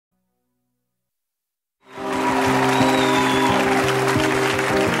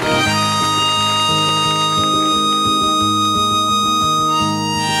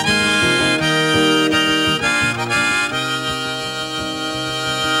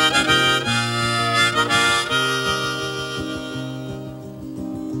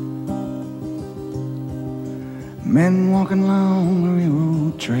Men walking along the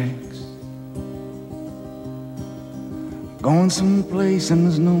railroad tracks, going someplace and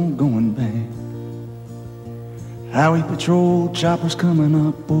there's no going back. Highway patrol choppers coming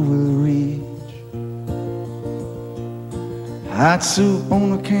up over the ridge, hot soup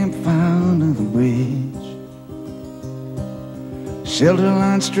on a campfire under the bridge, shelter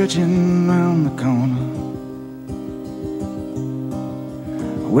line stretching round the corner.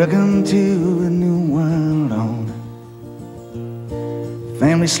 Welcome to a new world order.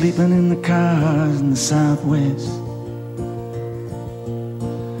 Family sleeping in the cars in the Southwest.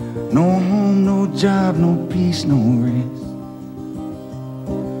 No home, no job, no peace, no rest.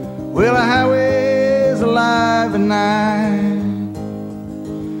 Well, the highway's alive at night,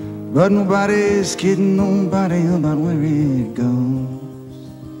 but nobody's kidding nobody about where it goes.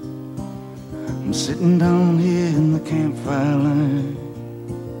 I'm sitting down here in the campfire line,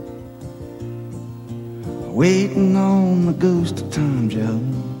 waiting on the ghost of Tom Joad.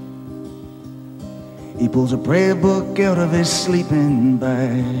 He pulls a prayer book out of his sleeping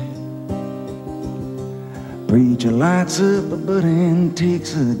bag. Preacher lights up a butt and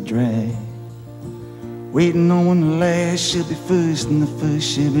takes a drag, waiting on when the last shall be first and the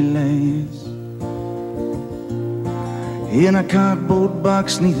first shall be last. In a cardboard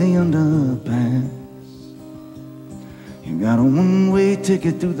box neath the underpass, you got a one-way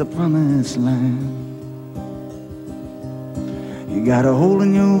ticket through the promised land. You got a hole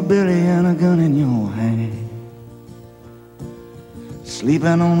in your belly and a gun in your hand,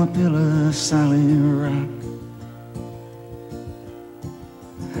 sleeping on a pillow of solid rock,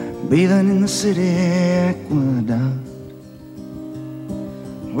 bathing in the city aqueduct.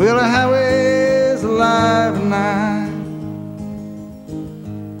 Well, the highway's alive at night,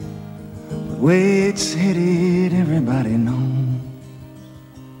 but where it's headed everybody knows.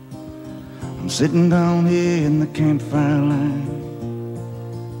 I'm sitting down here in the campfire line,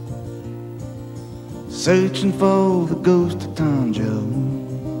 searching for the ghost of Tom Joad.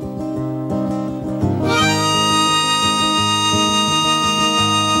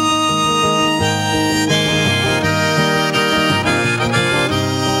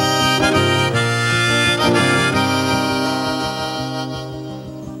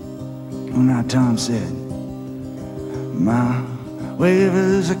 Well, now Tom said, Ma,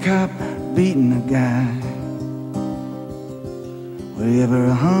 wherever's a cop beating a guy, wherever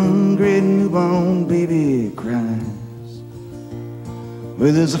a hungry newborn baby cries,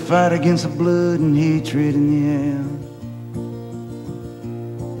 where there's a fight against the blood and hatred in the air,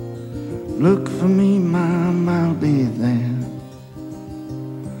 look for me, Mom, I'll be there.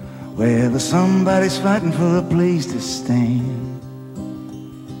 Wherever somebody's fighting for a place to stand,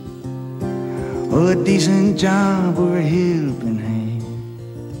 or a decent job or a helping hand,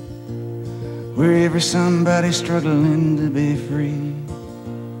 wherever somebody's struggling to be free,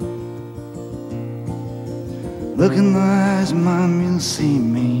 look in the eyes, Mom, you'll see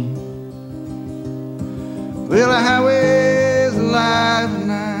me. Well, the highway's alive at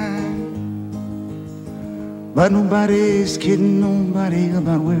night, but nobody's kidding nobody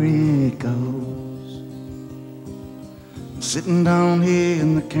about where it goes. I'm sitting down here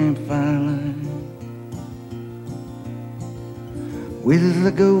in the campfire line, with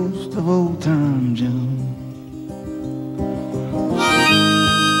the ghost of old Tom Joad.